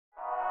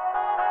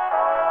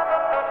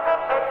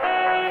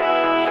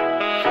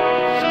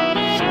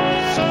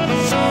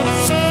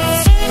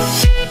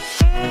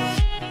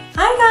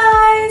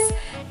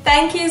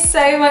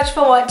so much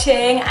for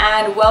watching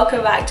and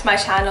welcome back to my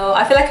channel.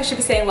 I feel like I should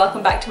be saying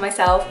welcome back to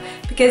myself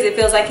because it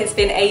feels like it's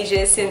been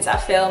ages since I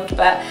filmed,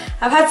 but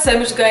I've had so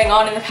much going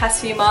on in the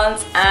past few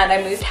months and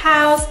I moved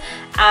house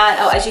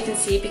and as you can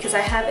see, because I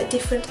have a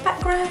different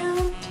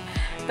background.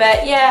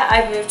 But yeah,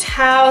 I've moved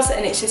house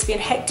and it's just been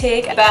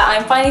hectic, but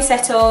I'm finally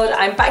settled,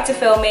 I'm back to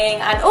filming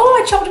and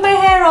I chopped my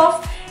hair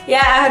off. Yeah,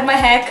 I had my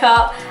hair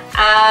cut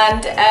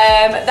and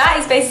that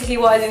is basically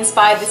what has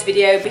inspired this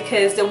video,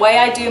 because the way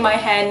I do my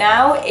hair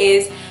now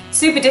is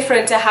super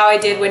different to how I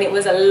did when it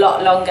was a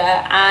lot longer,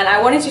 and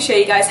I wanted to show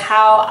you guys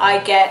how I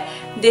get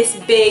this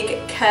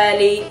big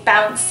curly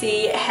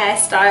bouncy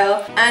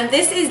hairstyle. And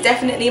this is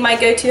definitely my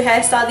go-to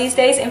hairstyle these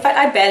days. In fact,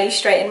 I barely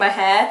straighten my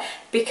hair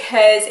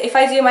because if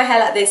I do my hair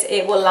like this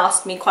it will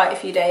last me quite a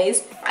few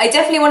days. I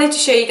definitely wanted to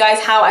show you guys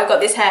how I've got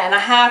this hair, and I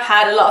have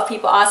had a lot of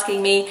people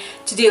asking me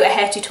to do a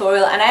hair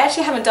tutorial, and I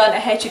actually haven't done a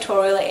hair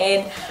tutorial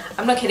in,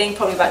 I'm not kidding,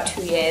 probably about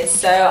 2 years.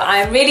 So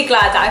I'm really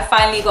glad that I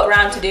finally got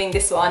around to doing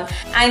this one,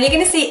 and you're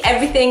going to see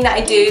everything that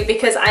I do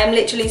because I'm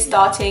literally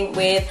starting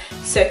with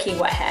soaking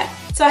wet hair.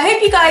 So I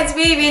hope you guys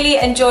really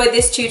enjoyed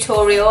this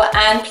tutorial,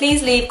 and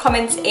please leave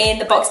comments in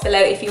the box below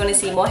if you want to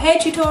see more hair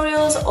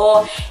tutorials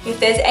or if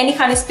there's any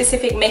kind of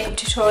specific makeup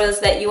tutorials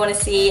that you want to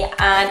see,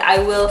 and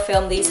I will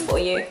film these for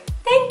you.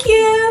 Thank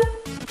you!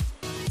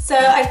 So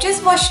I've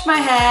just washed my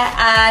hair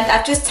and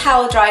I've just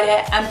towel dried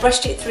it and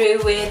brushed it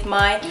through with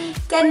my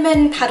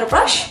Denman paddle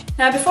brush.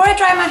 Now before I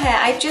dry my hair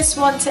I just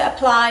want to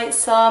apply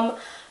some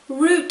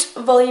root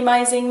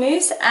volumizing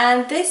mousse,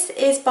 and this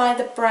is by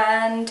the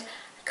brand,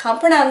 can't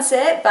pronounce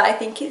it, but I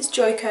think it's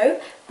Joico,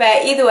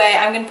 but either way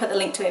I'm going to put the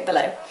link to it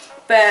below.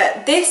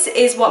 But this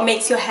is what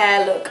makes your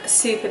hair look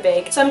super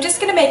big. So I'm just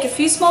going to make a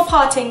few small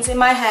partings in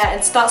my hair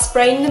and start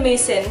spraying the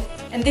mousse in,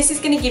 and this is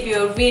going to give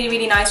you a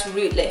really nice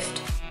root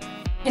lift.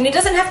 And it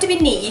doesn't have to be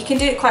neat, you can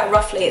do it quite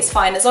roughly, it's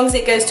fine as long as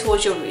it goes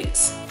towards your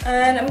roots.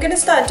 And I'm going to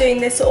start doing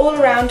this all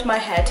around my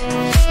head.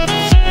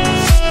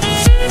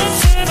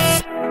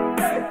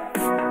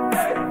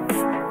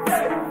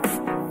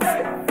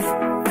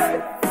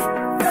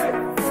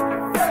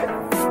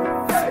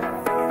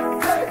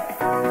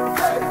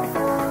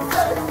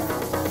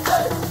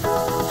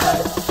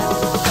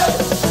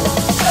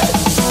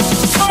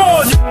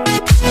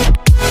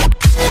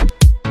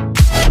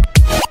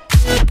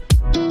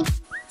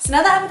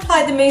 Now that I've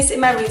applied the mousse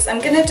in my roots, I'm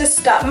going to just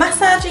start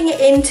massaging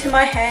it into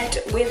my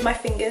head with my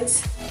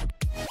fingers.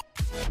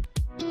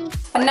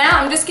 And now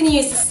I'm just going to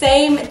use the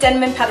same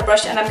Denman paddle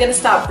brush and I'm going to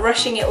start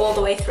brushing it all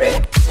the way through.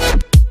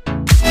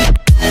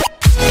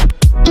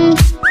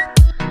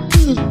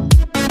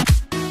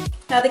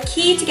 Now the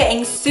key to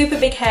getting super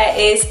big hair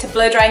is to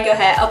blow drying your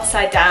hair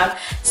upside down.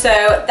 So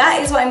that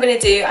is what I'm going to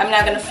do. I'm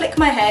now going to flick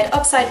my head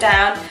upside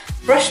down,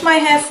 brush my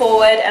hair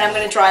forward, and I'm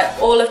going to dry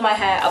all of my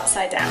hair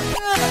upside down.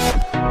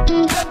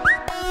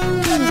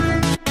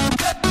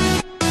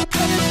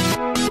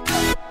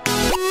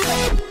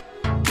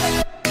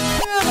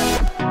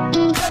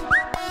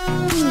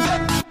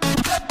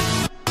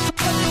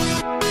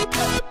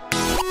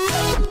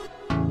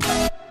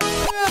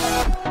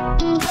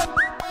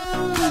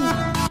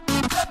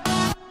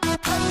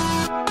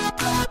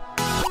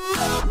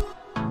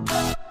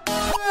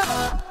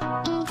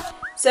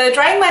 So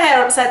drying my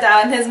hair upside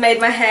down has made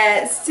my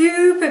hair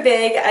super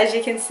big, as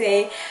you can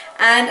see,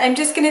 and I'm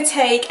just going to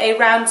take a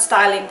round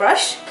styling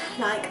brush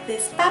like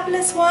this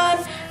fabulous one,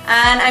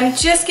 and I'm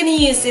just going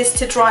to use this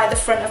to dry the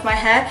front of my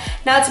hair.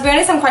 Now to be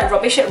honest, I'm quite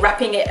rubbish at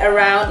wrapping it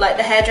around like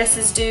the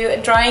hairdressers do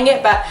and drying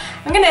it, but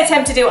I'm going to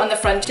attempt to do it on the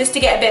front just to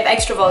get a bit of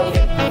extra volume.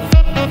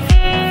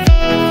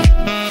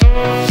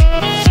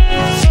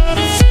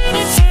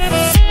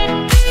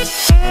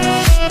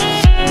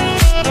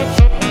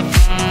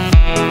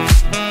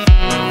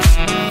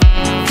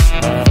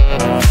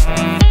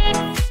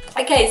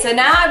 Okay, so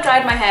now I've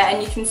dried my hair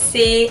and you can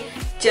see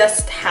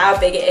just how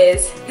big it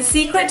is. The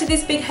secret to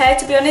this big hair,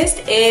 to be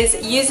honest,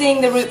 is using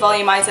the root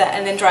volumizer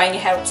and then drying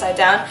your hair upside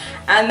down,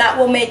 and that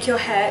will make your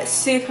hair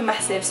super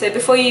massive. So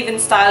before you even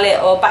style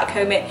it or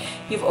backcomb it,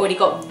 you've already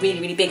got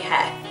really big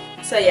hair.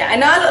 So yeah, I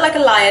know I look like a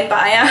lion, but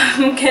I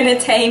am gonna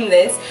tame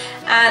this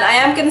and I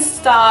am gonna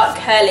start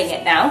curling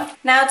it now.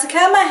 Now to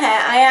curl my hair,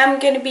 I am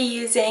gonna be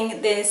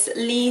using this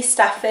Lee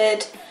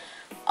Stafford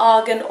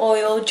Argan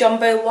Oil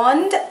Jumbo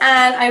Wand,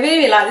 and I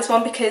really like this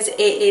one because it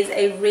is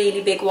a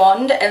really big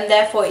wand and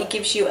therefore it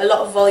gives you a lot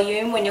of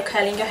volume when you're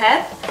curling your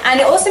hair, and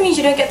it also means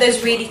you don't get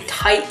those really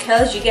tight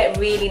curls, you get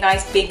really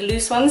nice big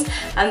loose ones,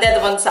 and they're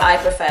the ones that I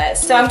prefer.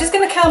 So I'm just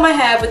going to curl my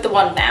hair with the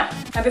wand now.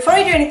 Now before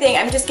I do anything,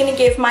 I'm just going to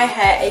give my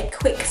hair a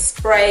quick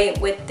spray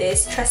with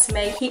this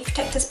Tresemme Heat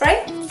Protector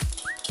Spray.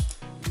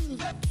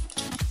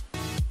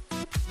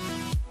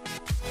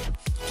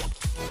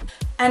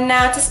 And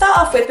now to start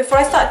off with, before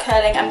I start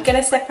curling, I'm going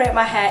to separate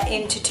my hair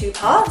into two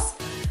parts.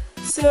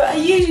 So I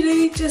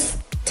usually just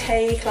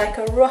take like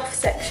a rough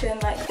section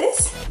like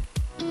this.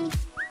 And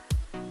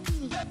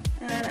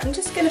I'm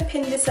just going to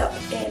pin this up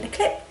in a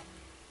clip.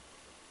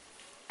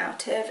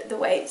 out of the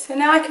way. So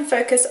now I can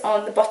focus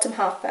on the bottom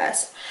half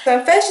first. So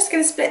I'm first just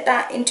going to split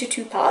that into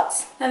 2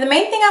 parts. Now the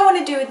main thing I want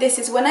to do with this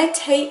is when I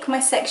take my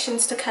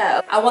sections to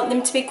curl, I want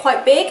them to be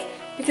quite big,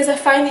 because I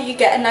find that you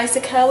get a nicer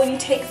curl when you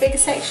take bigger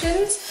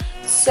sections.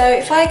 So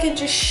if I could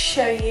just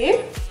show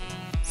you.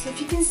 So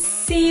if you can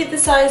see the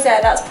size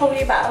there, that's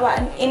probably about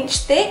 1 inch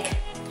thick.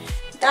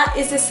 That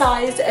is the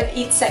size of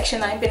each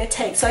section I'm going to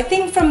take. So I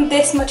think from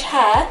this much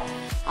hair,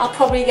 I'll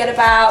probably get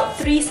about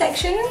 3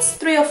 sections,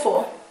 3 or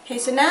 4. Okay,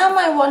 so now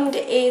my wand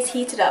is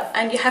heated up,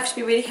 and you have to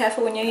be really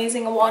careful when you're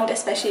using a wand,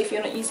 especially if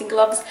you're not using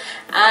gloves.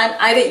 And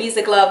I don't use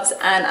the gloves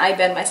and I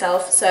burn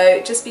myself,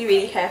 so just be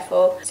really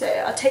careful. So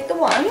I'll take the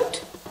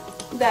wand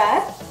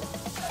there.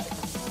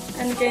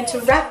 I'm going to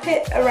wrap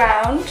it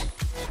around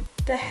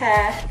the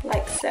hair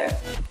like so.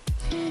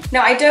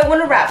 Now I don't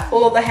want to wrap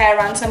all the hair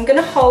around, so I'm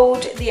going to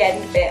hold the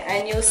end bit,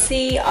 and you'll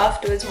see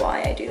afterwards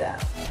why I do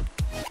that.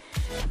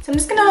 So I'm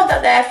just going to hold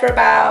that there for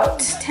about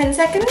 10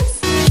 seconds.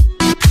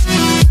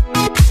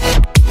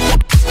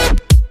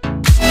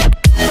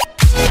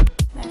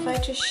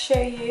 Just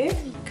show you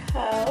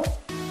curl.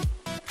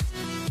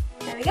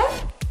 There we go.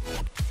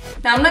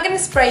 Now I'm not going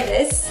to spray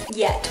this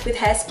yet with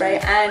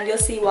hairspray, and you'll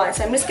see why.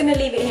 So I'm just going to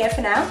leave it here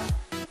for now.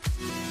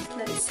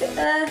 Let it sit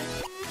there,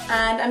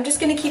 and I'm just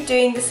going to keep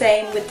doing the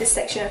same with this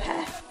section of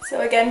hair.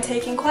 So again,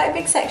 taking quite a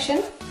big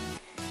section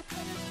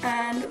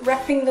and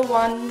wrapping the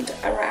wand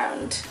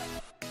around,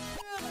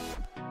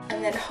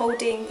 and then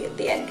holding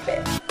the end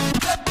bit.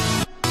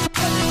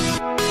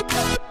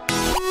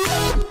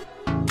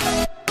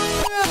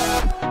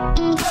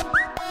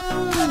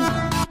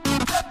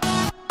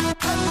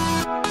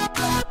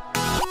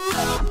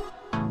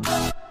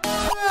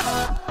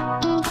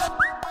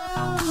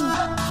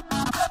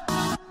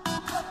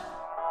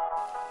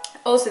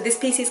 Also, this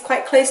piece is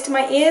quite close to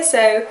my ear,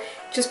 so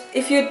just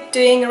if you're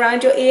doing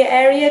around your ear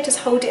area, just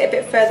hold it a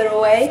bit further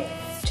away,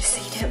 just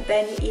so you don't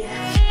burn your ear.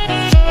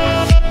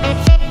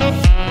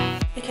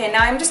 Okay,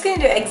 now I'm just going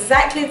to do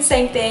exactly the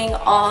same thing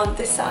on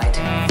this side.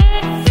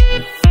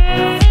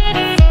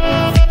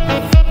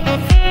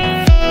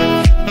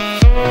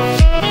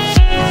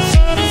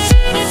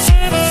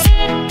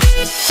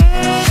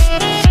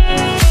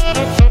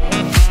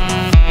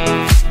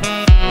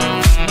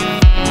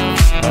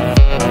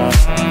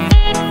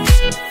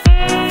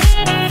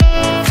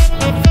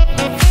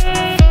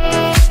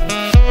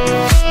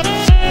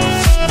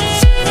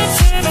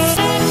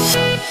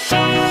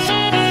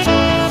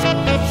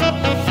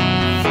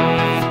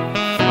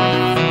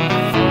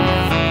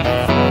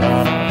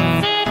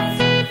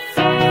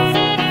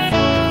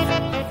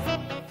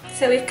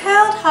 So we've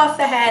curled half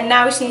the hair,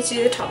 now we just need to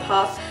do the top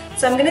half.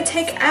 So I'm going to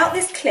take out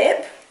this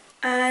clip,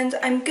 and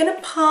I'm going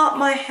to part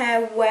my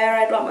hair where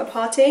I'd want my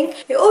parting.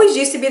 It always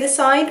used to be the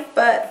side,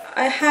 but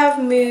I have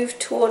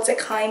moved towards a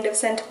kind of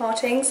centre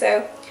parting,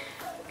 so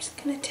I'm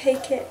just going to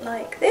take it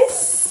like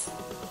this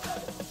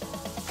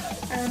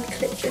and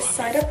clip this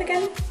side up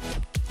again.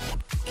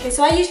 Okay,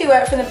 so I usually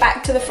wear it from the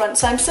back to the front,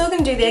 so I'm still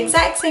going to do the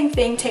exact same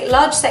thing, take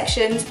large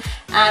sections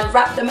and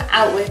wrap them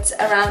outwards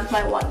around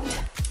my wand.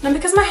 Now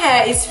because my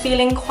hair is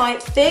feeling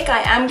quite thick,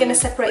 I am going to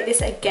separate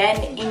this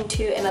again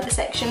into another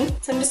section.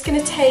 So I'm just going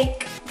to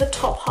take the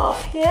top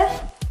half here,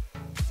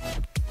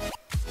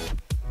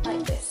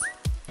 like this.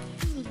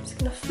 I'm just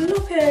going to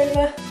flop it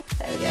over,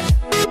 there we go.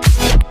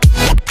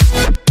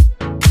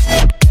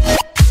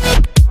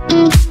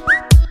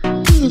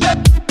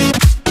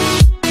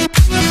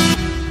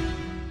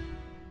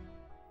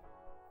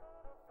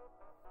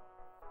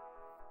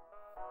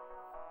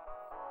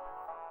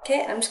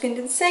 Okay, I'm just going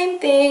to do the same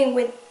thing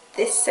with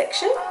this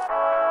section.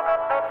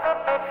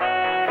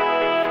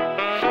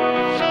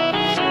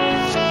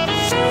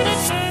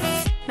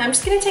 Now I'm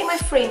just going to take my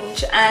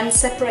fringe and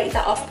separate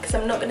that off, because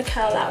I'm not going to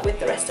curl that with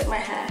the rest of my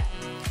hair.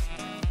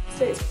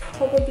 So it's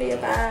probably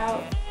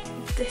about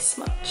this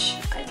much,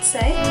 I'd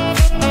say.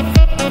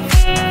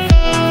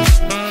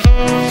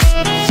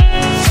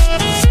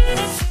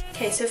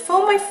 Okay, so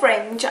for my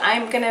fringe,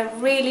 I'm going to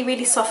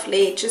really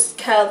softly just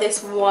curl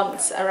this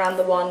once around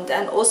the wand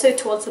and also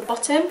towards the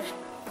bottom.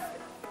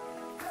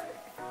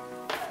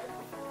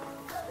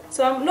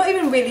 So I'm not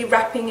even really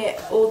wrapping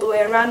it all the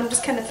way around, I'm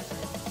just kind of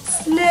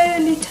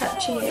slowly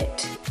touching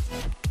it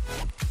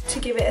to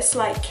give it a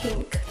slight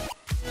kink.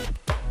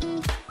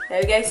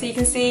 There we go, so you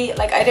can see,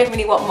 like, I don't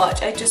really want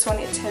much, I just want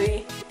it to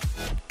be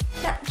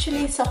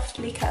naturally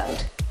softly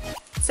curled.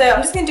 So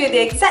I'm just going to do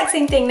the exact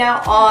same thing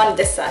now on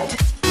this side.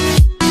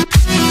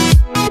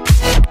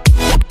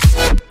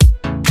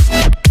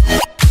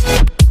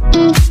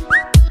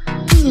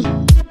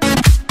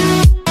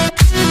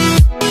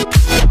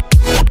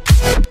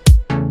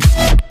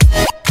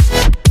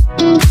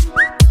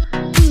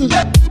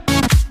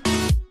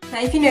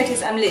 If you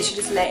notice, I'm literally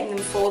just letting them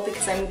fall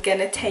because I'm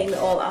gonna tame it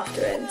all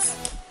afterwards.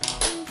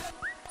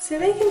 So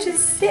they can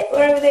just sit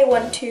wherever they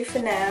want to for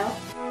now.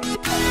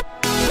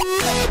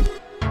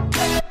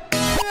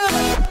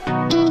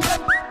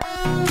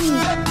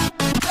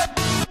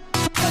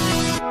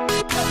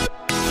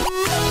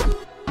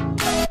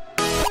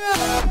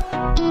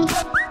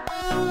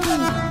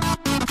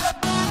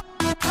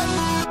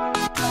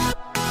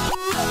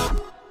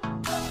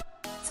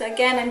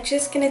 again, I'm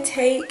just going to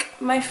take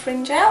my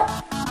fringe out.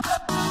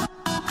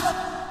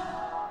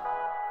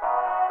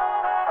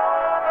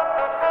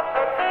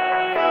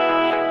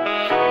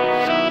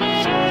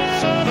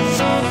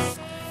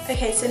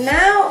 Okay, so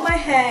now my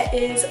hair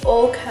is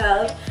all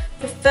curled.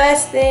 The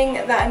first thing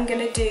that I'm going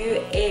to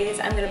do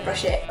is I'm going to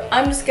brush it.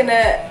 I'm just going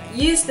to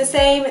use the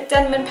same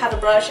Denman paddle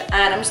brush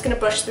and I'm just going to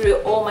brush through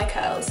all my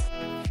curls.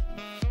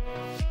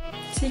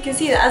 So you can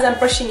see that as I'm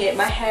brushing it,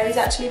 my hair is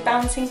actually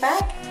bouncing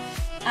back.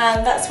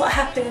 And that's what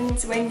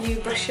happens when you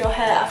brush your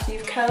hair after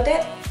you've curled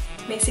it.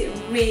 It makes it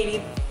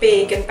really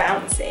big and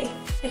bouncy.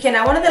 Okay,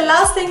 now one of the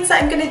last things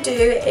that I'm going to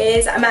do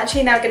is I'm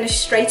actually now going to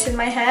straighten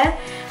my hair.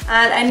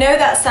 And I know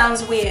that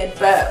sounds weird,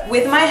 but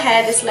with my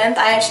hair this length,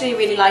 I actually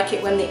really like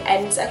it when the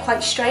ends are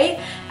quite straight.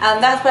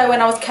 And that's why when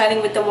I was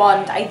curling with the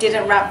wand, I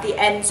didn't wrap the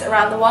ends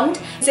around the wand.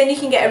 So then you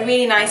can get a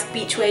really nice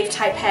beach wave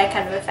type hair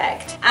kind of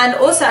effect. And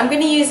also I'm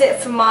going to use it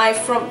for my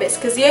front bits,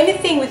 because the only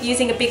thing with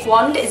using a big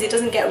wand is it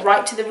doesn't get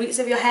right to the roots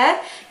of your hair.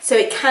 So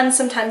it can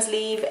sometimes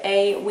leave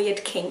a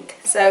weird kink.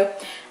 So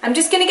I'm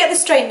just going to get the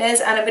straighteners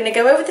and I'm going to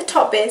go over the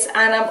top bits,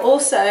 and I'm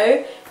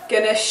also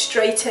going to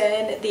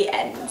straighten the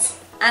ends.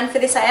 And for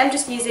this I am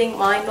just using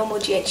my normal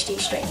GHD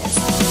straighteners.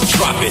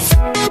 Drop it.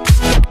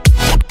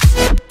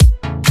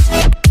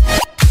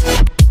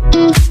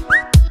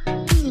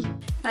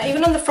 Now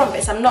even on the front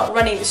bits, I'm not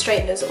running the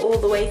straighteners all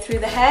the way through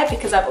the hair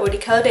because I've already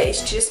curled it,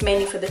 it's just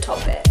mainly for the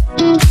top bit.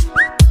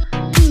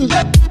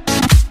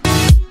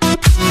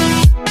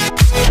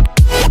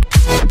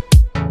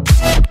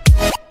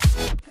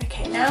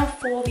 Okay, now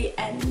for the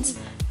ends.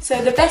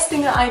 So the best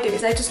thing that I do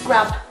is I just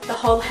grab the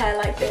whole hair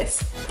like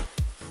this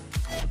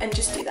and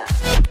just do that.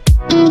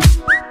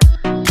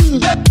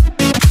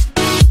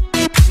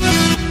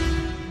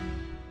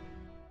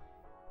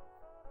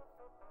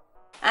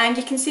 And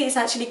you can see it's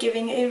actually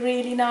giving a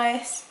really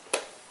nice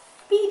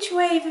beach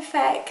wave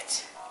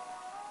effect.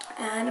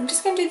 And I'm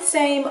just going to do the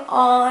same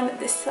on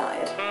this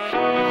side.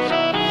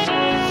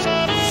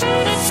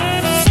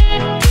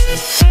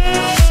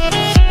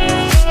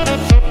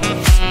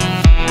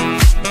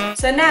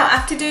 So now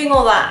after doing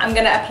all that, I'm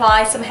going to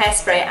apply some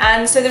hairspray.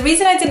 And so the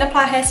reason I didn't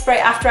apply hairspray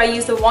after I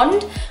used the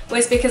wand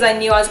was because I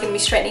knew I was going to be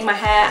straightening my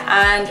hair,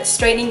 and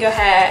straightening your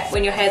hair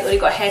when your hair's already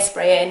got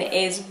hairspray in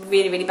is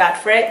really, really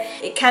bad for it.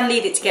 It can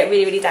lead it to get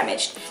really, really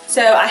damaged.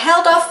 So I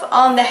held off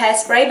on the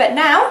hairspray, but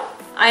now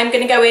I'm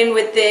going to go in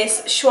with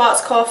this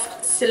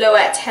Schwarzkopf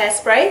Silhouette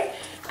hairspray,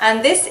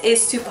 and this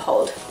is Super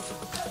Hold.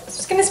 So I'm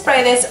just going to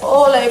spray this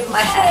all over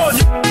my hair.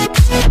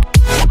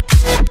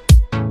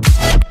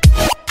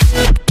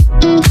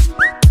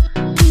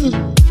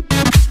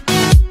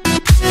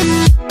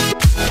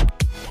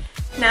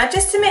 Now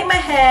just to make my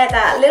hair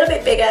that little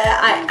bit bigger,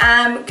 I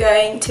am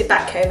going to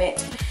back comb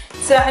it.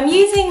 So I'm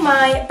using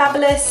my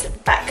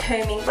Babyliss back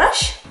combing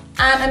brush,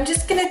 and I'm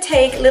just going to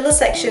take little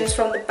sections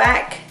from the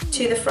back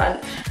to the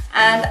front,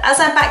 and as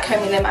I'm back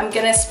combing them, I'm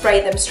going to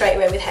spray them straight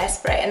away with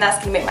hairspray, and that's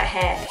going to make my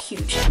hair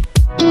huge.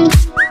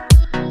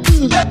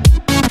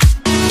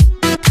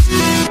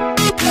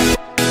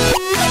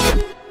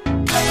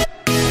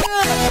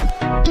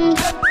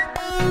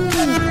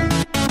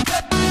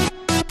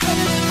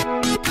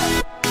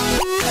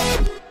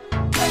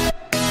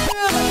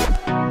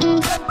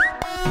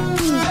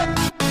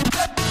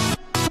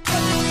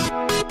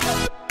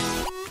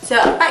 So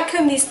I've back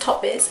combed these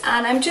top bits,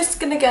 and I'm just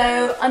going to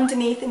go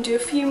underneath and do a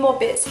few more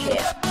bits here.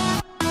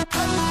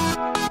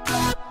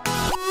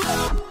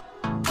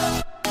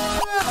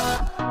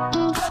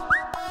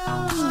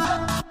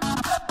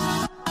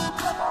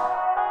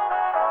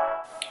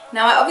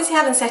 Now I obviously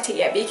haven't set it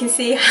yet, but you can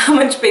see how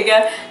much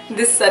bigger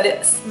this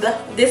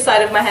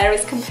side of my hair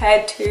is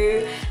compared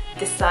to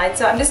this side.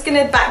 So I'm just going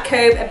to back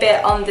comb a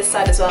bit on this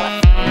side as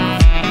well.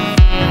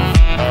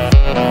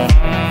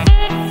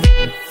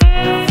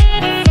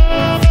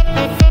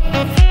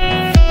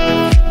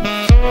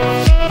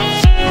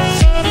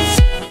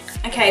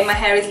 Okay, my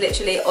hair is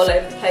literally all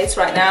over the place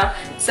right now,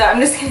 so I'm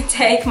just going to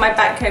take my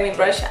back combing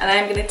brush and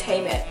I'm going to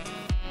tame it.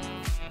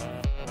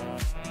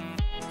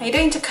 Now you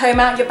don't need to comb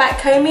out your back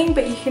combing,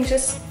 but you can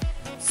just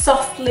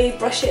softly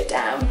brush it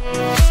down.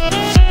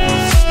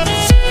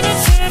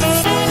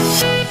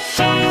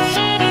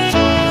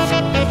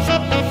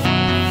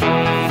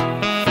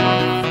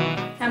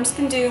 I'm just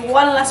going to do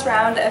one last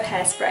round of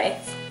hairspray.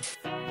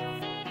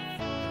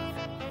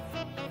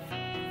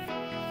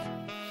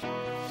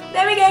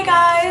 There we go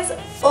guys,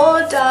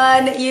 all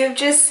done. You've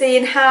just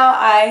seen how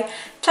I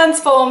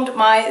transformed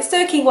my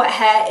soaking wet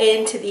hair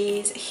into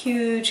these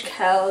huge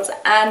curls,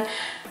 and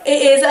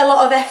it is a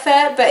lot of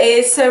effort, but it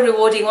is so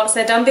rewarding once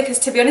they're done, because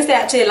to be honest they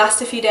actually last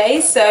a few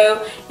days.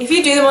 So if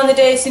you do them on the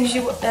day as soon as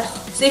you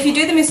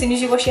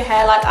wash your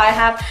hair like I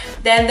have,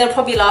 then they'll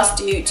probably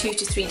last you 2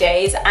 to 3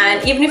 days,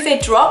 and even if they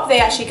drop, they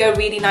actually go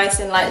really nice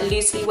and like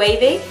loosely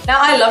wavy. Now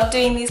I love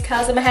doing these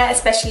curls in my hair,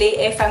 especially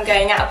if I'm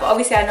going out, but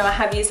obviously I know I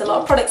have used a lot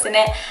of products in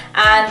it,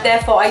 and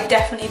therefore I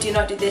definitely do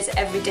not do this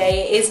every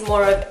day. It is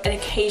more of an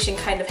occasion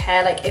kind of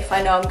hair, like if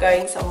I know I'm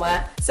going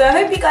somewhere. So I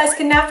hope you guys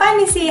can now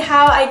finally see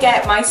how I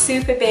get my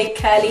super big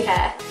curly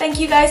hair. Thank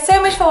you guys so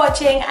much for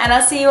watching, and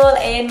I'll see you all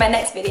in my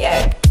next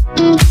video.